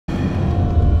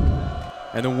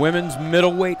And the women's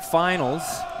middleweight finals,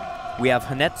 we have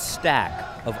Hannette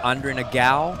Staack of Andre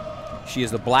Nagao. She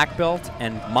is the black belt,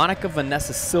 and Monica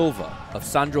Vanessa Silva of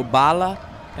Sandro Bala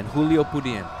and Julio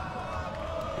Pudin.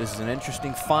 This is an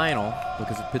interesting final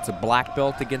because it pits a black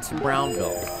belt against a brown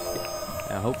belt.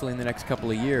 Now, hopefully in the next couple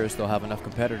of years, they'll have enough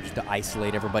competitors to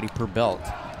isolate everybody per belt.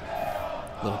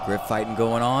 Little grip fighting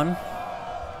going on.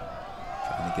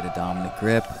 Trying to get a dominant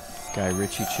grip. Guy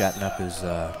Ritchie chatting up his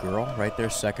girl right there,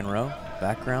 second row,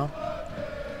 background.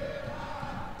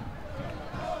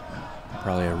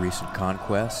 Probably a recent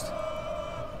conquest.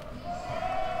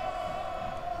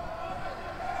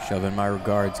 Shoving my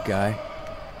regards, Guy.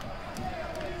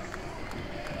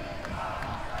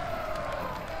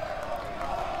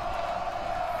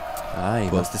 He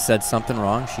must have said something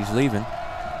wrong. She's leaving.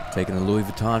 Taking the Louis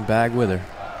Vuitton bag with her.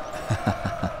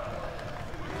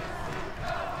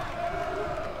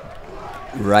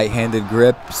 Right-handed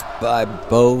grips by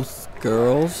both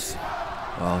girls.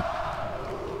 Well,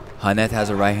 Hannette has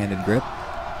a right-handed grip.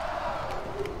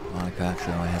 Monica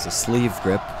actually only has a sleeve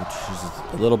grip, which is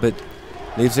a little bit,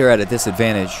 leaves her at a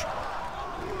disadvantage.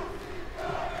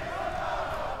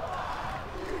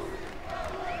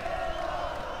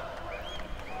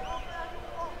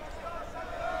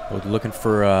 We're looking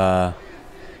for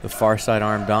the far side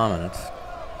arm dominance.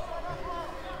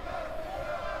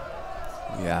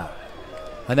 Yeah.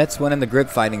 Hannette's winning the grip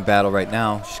fighting battle right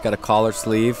now. She's got a collar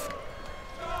sleeve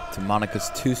to Monica's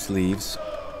 2 sleeves,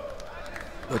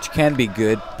 which can be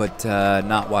good, but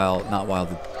not while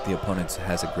the opponent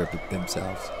has a grip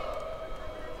themselves.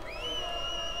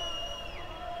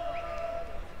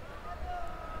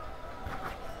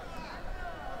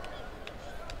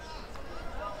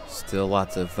 Still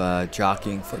lots of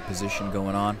jockeying for position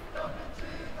going on.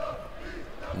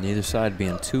 Neither side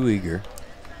being too eager.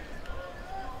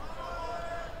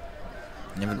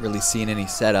 Haven't really seen any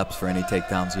setups for any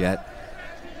takedowns yet.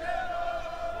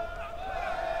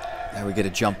 Now we get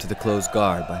a jump to the closed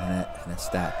guard by Hannette and a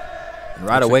Staack. And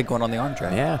right away going on the arm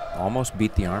drag. Yeah, almost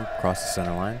beat the arm across the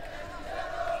center line.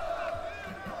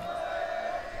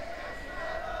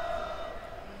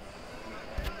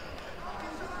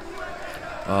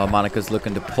 Monica's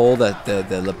looking to pull the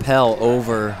lapel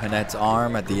over Hannette's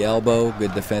arm at the elbow.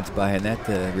 Good defense by Hannette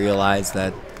to realize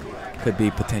that could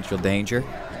be potential danger.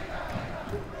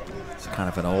 It's kind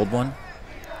of an old one.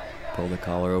 Pull the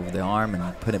collar over the arm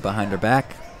and put it behind her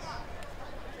back.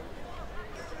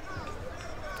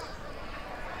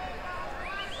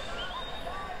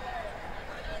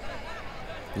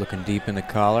 Looking deep in the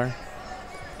collar.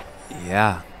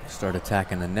 Yeah. Start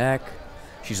attacking the neck.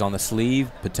 She's on the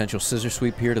sleeve. Potential scissor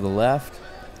sweep here to the left.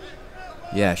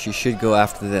 Yeah, she should go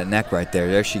after that neck right there.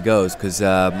 There she goes, because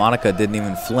Monica didn't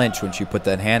even flinch when she put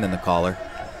that hand in the collar.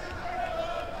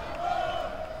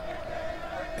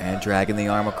 And dragging the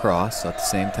arm across at the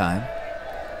same time.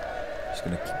 She's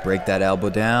going to break that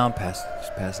elbow down, pass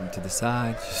him to the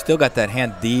side. She's still got that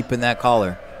hand deep in that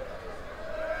collar.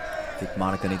 I think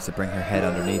Monica needs to bring her head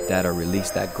underneath that or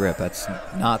release that grip. That's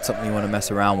not something you want to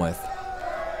mess around with.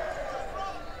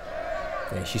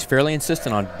 Yeah, she's fairly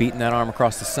insistent on beating that arm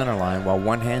across the center line while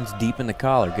one hand's deep in the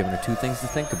collar, giving her 2 things to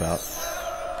think about.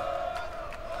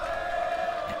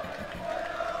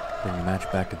 Bring the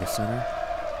match back to the center.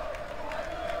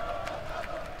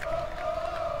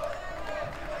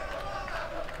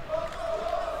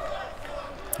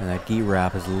 And that gi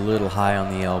wrap is a little high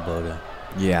on the elbow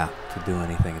to do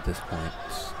anything at this point.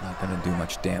 It's not going to do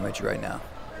much damage right now.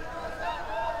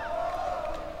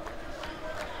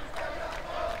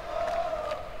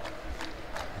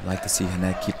 I'd like to see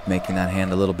Hannette keep making that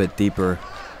hand a little bit deeper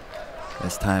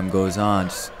as time goes on.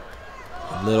 Just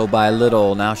little by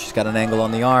little. Now she's got an angle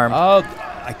on the arm. Oh,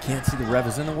 I can't see the rev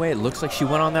is in the way. It looks like she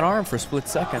went on that arm for a split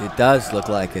second. It does look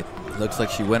like it. It looks like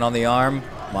she went on the arm.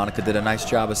 Monica did a nice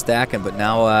job of stacking, but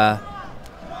now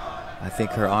I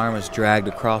think her arm is dragged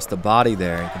across the body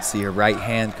there. You can see her right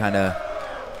hand kind of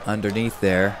underneath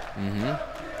there. And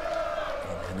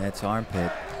Hannette's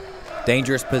armpit.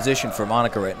 Dangerous position for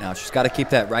Monica right now. She's got to keep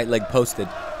that right leg posted.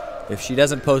 If she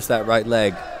doesn't post that right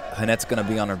leg, Hannette's going to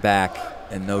be on her back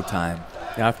in no time.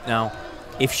 Now,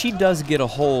 if she does get a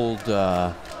hold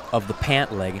of the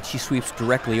pant leg and she sweeps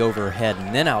directly over her head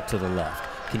and then out to the left,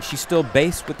 can she still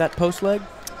base with that post leg?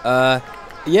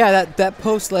 Yeah, that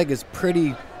post leg is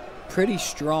pretty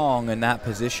strong in that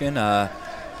position.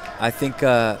 I think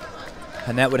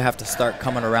Hannette would have to start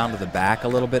coming around to the back a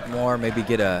little bit more, maybe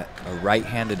get a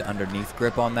right-handed underneath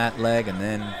grip on that leg, and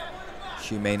then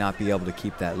she may not be able to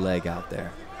keep that leg out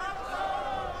there.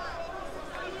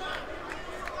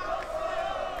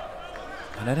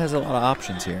 Hannette has a lot of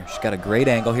options here. She's got a great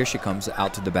angle. Here she comes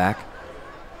out to the back.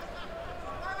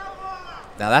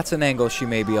 Now that's an angle she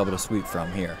may be able to sweep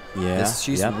from here. Yeah.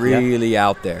 She's really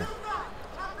out there.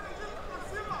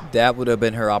 That would have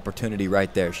been her opportunity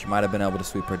right there. She might have been able to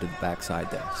sweep her to the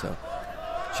backside there. So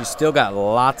she's still got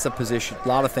lots of position, a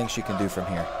lot of things she can do from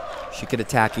here. She could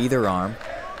attack either arm.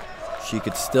 She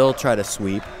could still try to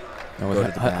sweep.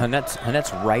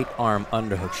 Hannette's right arm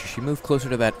underhook. Should she move closer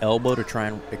to that elbow to try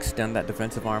and extend that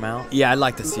defensive arm out? Yeah, I'd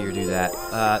like to see her do that.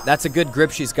 That's a good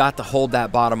grip she's got to hold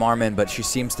that bottom arm in, but she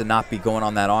seems to not be going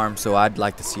on that arm, so I'd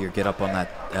like to see her get up on that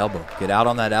elbow. Get out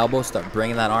on that elbow, start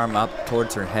bringing that arm up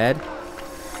towards her head,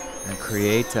 and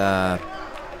create a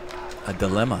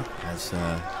dilemma, as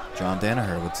John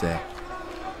Danaher would say.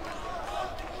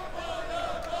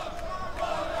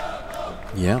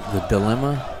 Yeah, the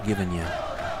dilemma giving you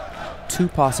two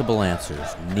possible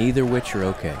answers, neither which are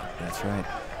okay. That's right.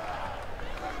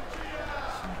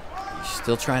 She's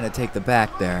still trying to take the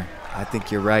back there. I think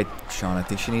you're right, Sean. I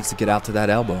think she needs to get out to that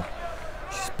elbow.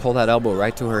 She's pull that elbow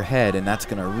right to her head, and that's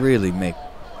going to really make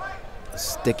a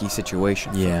sticky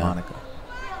situation for Monica.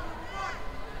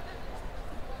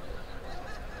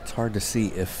 It's hard to see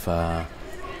if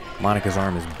Monica's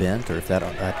arm is bent or if that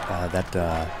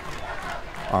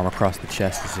arm across the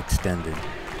chest is extended.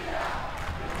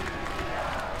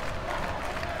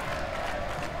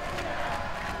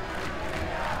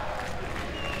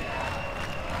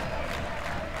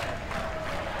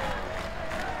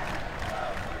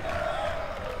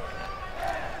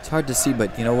 It's hard to see,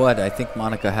 but you know what? I think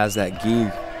Monica has that gi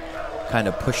kind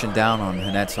of pushing down on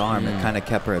Hannette's arm. It kind of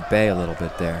kept her at bay a little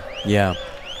bit there. Yeah.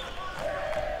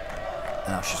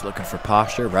 Now she's looking for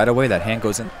posture. Right away, that hand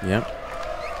goes in. Yep.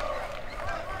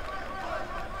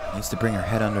 Needs to bring her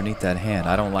head underneath that hand.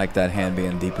 I don't like that hand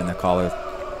being deep in the collar.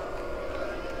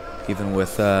 Even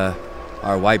with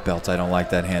our white belts, I don't like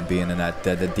that hand being in that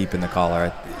deep in the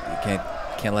collar. You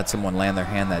can't let someone land their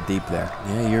hand that deep there.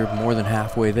 Yeah, you're more than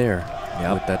halfway there.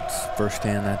 Yeah, with that first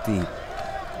hand that deep.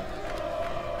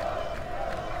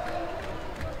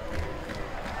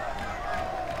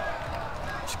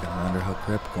 She's got an underhook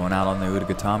grip going out on the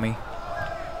Udagatami.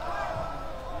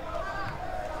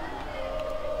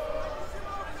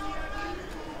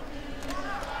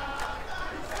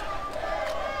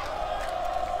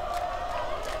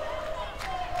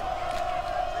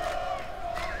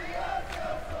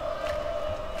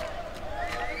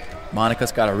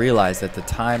 Monica's got to realize that the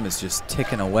time is just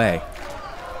ticking away.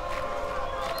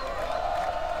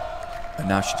 And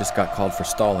now she just got called for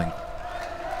stalling.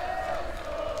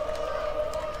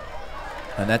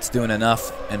 And that's doing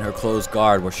enough in her closed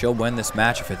guard where she'll win this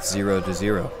match if it's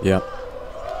 0-0. Yep.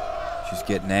 She's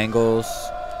getting angles.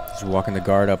 She's walking the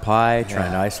guard up high,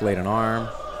 trying to isolate an arm.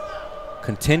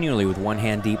 Continually with one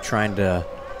hand deep, trying to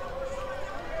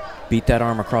beat that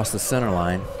arm across the center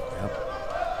line.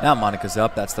 Now Monica's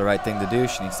up. That's the right thing to do.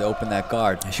 She needs to open that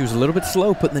guard. She was a little bit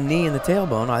slow putting the knee in the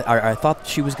tailbone. I thought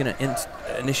she was going to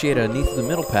initiate a knee through the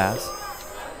middle pass.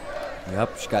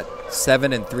 Yep, she got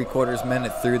 7 3/4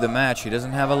 minutes through the match. She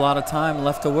doesn't have a lot of time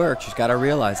left to work. She's got to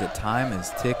realize that time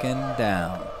is ticking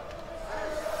down.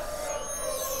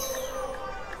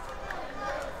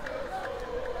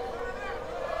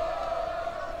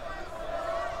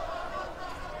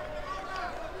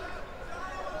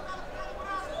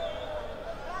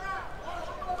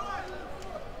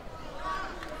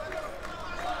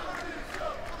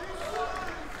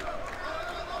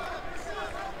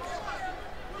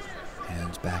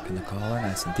 Back in the collar,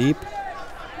 nice and deep.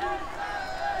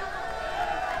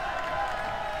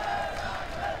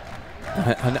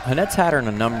 Hannette's had her in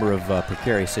a number of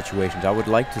precarious situations. I would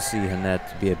like to see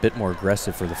Hannette be a bit more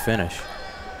aggressive for the finish.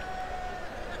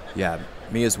 Yeah,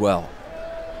 me as well.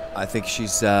 I think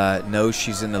she's knows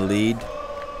she's in the lead.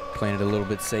 Playing it a little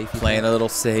bit safe. Playing a little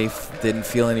safe. Didn't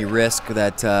feel any risk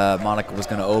that Monica was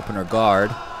going to open her guard.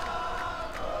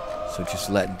 So just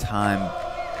letting time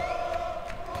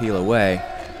peel away.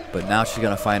 But now she's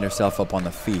going to find herself up on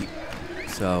the feet.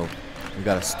 So we've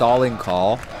got a stalling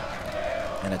call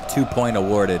and a 2-point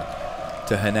awarded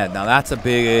to Hannette. Now that's a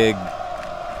big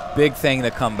thing to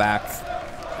come back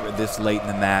this late in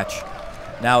the match.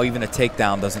 Now even a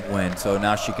takedown doesn't win. So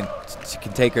now she can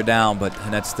take her down, but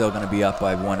Hannette's still going to be up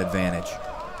by 1 advantage.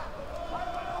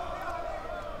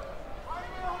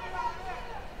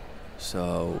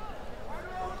 So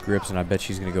grips, and I bet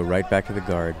she's going to go right back to the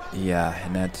guard. Yeah,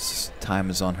 Hannette's time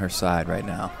is on her side right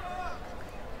now.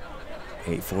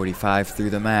 8:45 through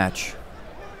the match.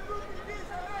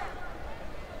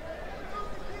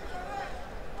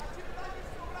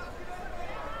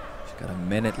 She's got a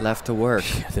minute left to work.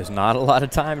 There's not a lot of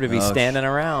time to be standing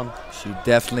around. She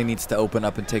definitely needs to open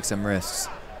up and take some risks.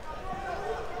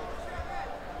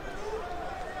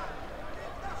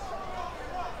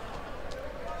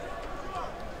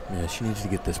 Yeah, she needs to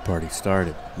get this party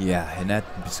started. Yeah, Hannette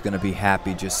is going to be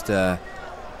happy just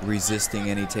resisting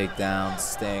any takedowns,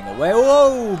 staying away.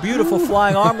 Whoa, beautiful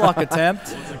flying arm lock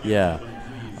attempt. Yeah,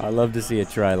 I love to see a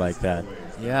try like that.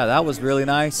 Yeah, that was really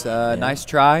nice. Nice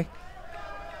try.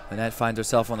 Hannette finds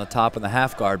herself on the top in the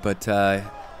half guard, but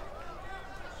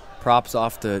props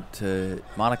off to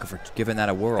Monica for giving that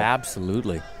a whirl.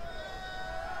 Absolutely.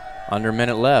 Under a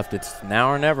minute left. It's now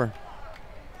or never.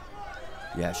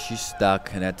 Yeah, she's stuck.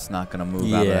 Hannette's not going to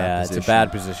move out of that Yeah, position. it's a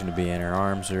bad position to be in. Her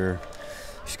arms are.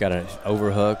 She's got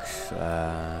overhooks.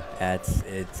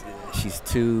 She's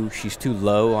too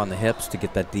low on the hips to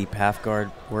get that deep half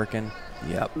guard working.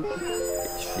 Yep.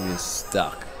 She is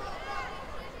stuck.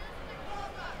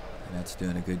 Hannette's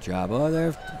doing a good job. Oh,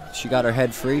 there. She got her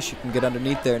head free. She can get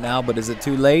underneath there now, but is it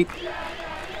too late?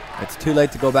 It's too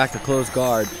late to go back to close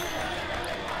guard.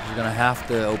 She's going to have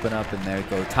to open up, and there you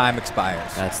go. Time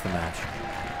expires. That's the match.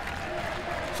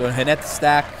 So Hannette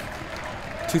Staack,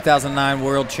 2009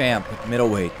 world champ at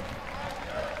middleweight.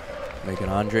 Making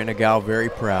Andre Nagel very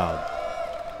proud.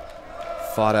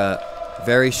 Fought a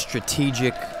very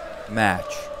strategic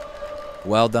match.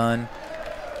 Well done.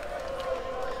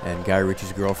 And Guy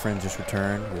Ritchie's girlfriend just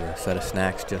returned with a set of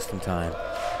snacks just in time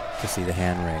to see the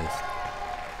hand raised.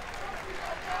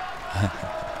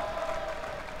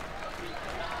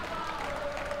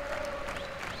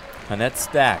 Hannette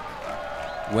Staack,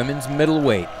 women's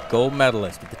middleweight gold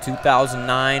medalist at the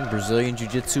 2009 Brazilian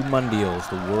Jiu-Jitsu Mundials,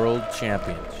 the world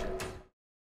champions.